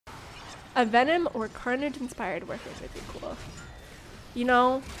A Venom or Carnage inspired Warframe would be cool. You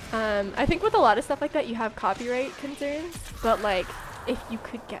know, I think with a lot of stuff like that, you have copyright concerns, but like, if you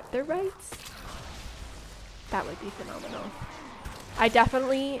could get the rights, that would be phenomenal. I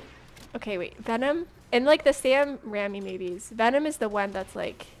definitely, okay, wait, Venom? In like the Sam Raimi movies, Venom is the one that's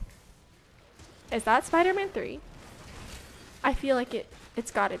like, is that Spider-Man 3? I feel like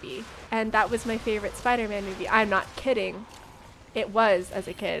it's gotta be. And that was my favorite Spider-Man movie. I'm not kidding. It was as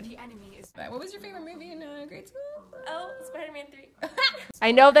a kid. The enemy is bad. What was your favorite movie in grade school? Oh, Spider-Man 3.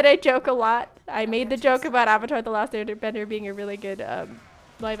 I know that I joke a lot. I made the joke about Avatar: The Last Airbender being a really good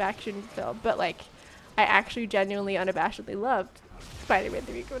live-action film, but like, I actually genuinely, unabashedly loved Spider-Man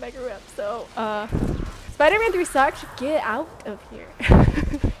 3 when I grew up. So, Spider-Man 3 sucked. Get out of here.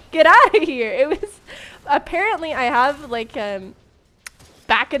 Get out of here. It was, apparently I have like,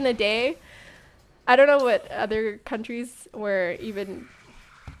 back in the day, I don't know what other countries or even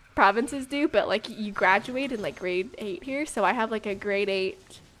provinces do, but like you graduate in like grade 8 here. So I have like a grade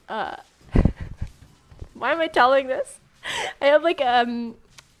 8, why am I telling this? I have like,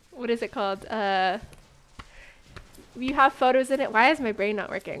 what is it called? You have photos in it. Why is my brain not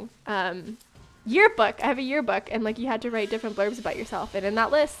working? Yearbook. I have a yearbook, and like you had to write different blurbs about yourself. And in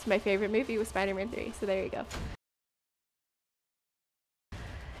that list, my favorite movie was Spider-Man 3. So there you go.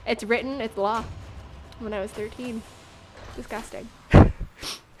 It's written. It's law. When I was 13. Disgusting.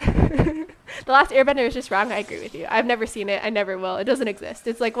 The Last Airbender is just wrong. I agree with you. I've never seen it. I never will. It doesn't exist.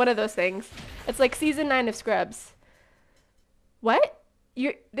 It's like one of those things. It's like season 9 of Scrubs. What?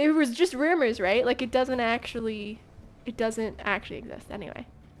 There was just rumors, right? Like it doesn't actually exist anyway.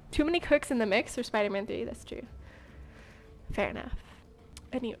 Too many cooks in the mix for Spider-Man 3. That's true. Fair enough.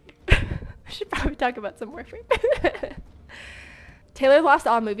 Anyway, I should probably talk about some Warframe. Taylor lost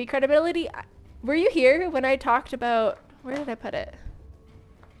all movie credibility. Were you here when I talked about, where did I put it?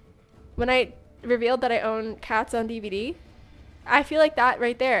 When I revealed that I own Cats on DVD? I feel like that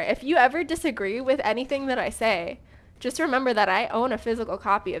right there. If you ever disagree with anything that I say, just remember that I own a physical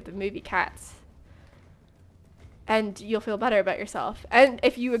copy of the movie Cats. And you'll feel better about yourself. And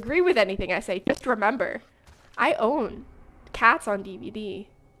if you agree with anything I say, just remember, I own Cats on DVD.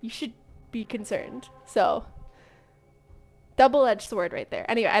 You should be concerned. So, double-edged sword right there.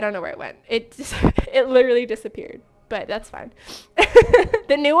 Anyway, I don't know where it went. It just, it literally disappeared. But that's fine.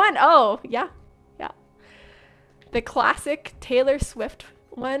 The new one? Oh, yeah. Yeah. The classic Taylor Swift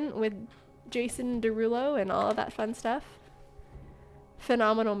one with Jason Derulo and all of that fun stuff.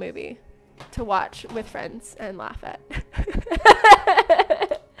 Phenomenal movie to watch with friends and laugh at.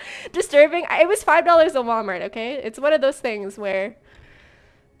 Disturbing. It was $5 at Walmart, okay? It's one of those things where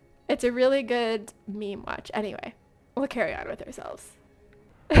it's a really good meme watch. Anyway, we'll carry on with ourselves.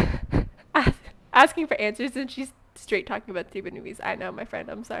 Asking for answers and she's straight talking about stupid movies. I know, my friend.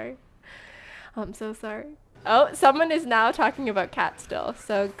 I'm sorry. I'm so sorry. Oh, someone is now talking about Cats still.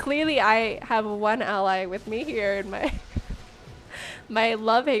 So clearly I have one ally with me here in my my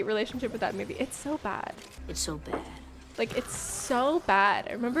love-hate relationship with that movie. It's so bad. It's so bad. Like, it's so bad.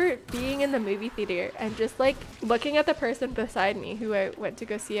 I remember being in the movie theater and just like looking at the person beside me who I went to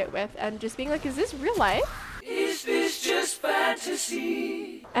go see it with and just being like, is this real life? Is this just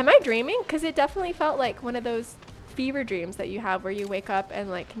fantasy? Am I dreaming? Because it definitely felt like one of those fever dreams that you have where you wake up and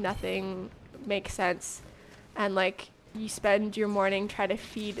like nothing makes sense and like you spend your morning trying to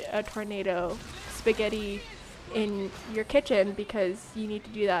feed a tornado spaghetti in your kitchen because you need to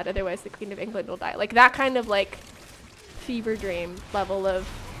do that, otherwise the Queen of England will die. Like that kind of like fever dream level of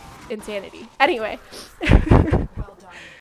insanity. Anyway.